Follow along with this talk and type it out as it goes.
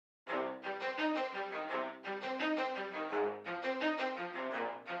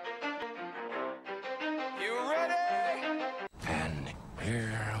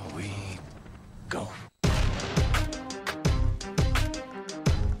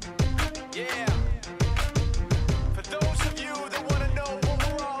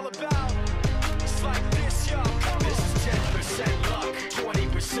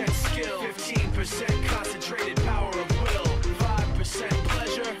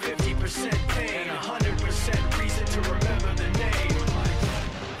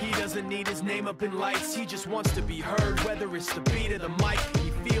doesn't need his name up in lights, he just wants to be heard, whether it's the beat or the mic.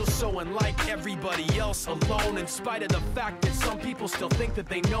 He feels so unlike everybody else, alone, in spite of the fact that some people still think that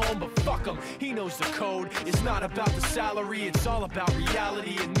they know him, but fuck him, he knows the code. It's not about the salary, it's all about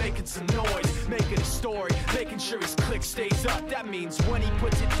reality and making some noise, making a story, making sure his click stays up. That means when he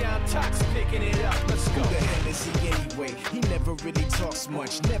puts it down, Tox picking it up. Let's go. Who the hell is he anyway? He never really talks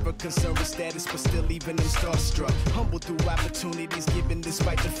much, never concerned with status, but still leaving him starstruck. Humble through opportunities given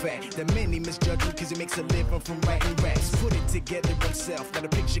despite the fact that many misjudge him cause he makes a living from writing raps. Put it together himself, now the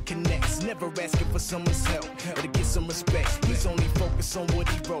picture connects. Never asking for someone's help or to get some respect. He's only focused on what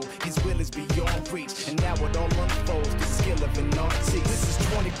he wrote. His will is beyond reach, and now it all unfolds. The skill of an artist. This is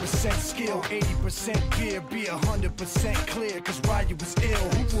 20% skill, 80% fear. Be 100% clear, cause Ryu was ill.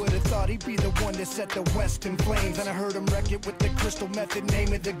 Who would've thought he'd be the one that set the West in flames? And I heard him wreck it with the crystal method,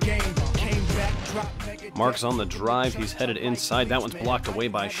 name of the game. Came back, dropped mega. Mark's on the drive, he's headed inside. That one's blocked away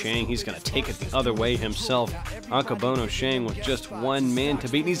by Shang. He's gonna take it the other way himself. Akabono Shang with just one man to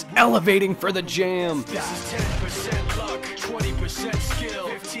beat, and he's elevating for the jam. This is 10% luck, 20% skill,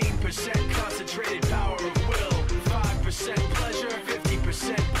 15% concentrated power of will, 5% pleasure,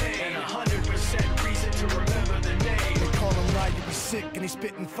 50% pain, and 100% reason to remember the name. They call him Ryu, he's sick and he's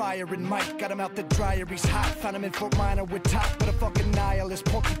spitting fire and Mike got him out the dryer, he's hot. Found him in Fort Minor with top, but a fucking nihilist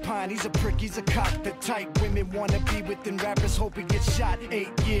porcupine. He's a prick, he's a cock. The type women wanna be within, rappers hope he gets shot. 8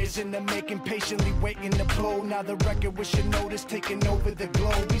 years in the making, patiently waiting to blow. Now the record with your notice taking over the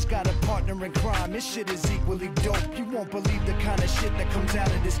globe. He's got a partner in crime, this shit is equally dope. You won't believe the kind of shit that comes out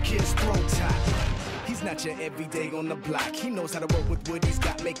of this kid's throat. He's not your everyday on the block. He knows how to work with what he's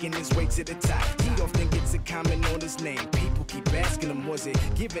got, making his way to the top. He often gets a comment on his name. People keep asking him, was it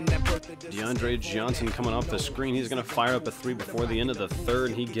given that birth? DeAndre Johnson coming off the screen. He's going to fire up a three before the end of the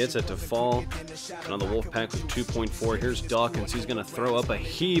third. He gets it to fall. And on the Wolfpack with 2.4. Here's Dawkins. He's going to throw up a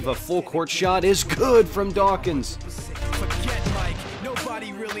heave. A full court shot is good from Dawkins. Forget Mike,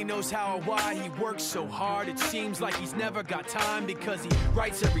 nobody really knows how or why he works so hard. It seems like he's never got time because he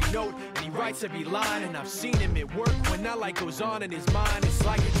writes every note and he writes every line. And I've seen him at work when that light goes on in his mind. It's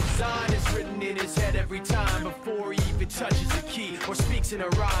like a design is written in his head every time before he even touches a key or speaks in a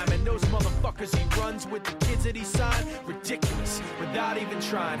rhyme. And those motherfuckers he runs with, the kids that he signed, ridiculous, without even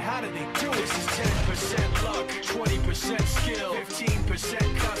trying. How do they do it? This is 10% luck, 20% skill,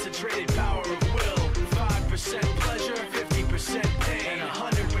 15% concentrated power of will, 5% pleasure, 50% pain, and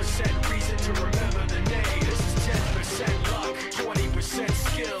 100% reason to remember the name. This is 10% luck, 20%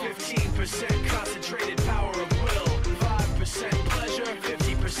 skill, 15% concentrated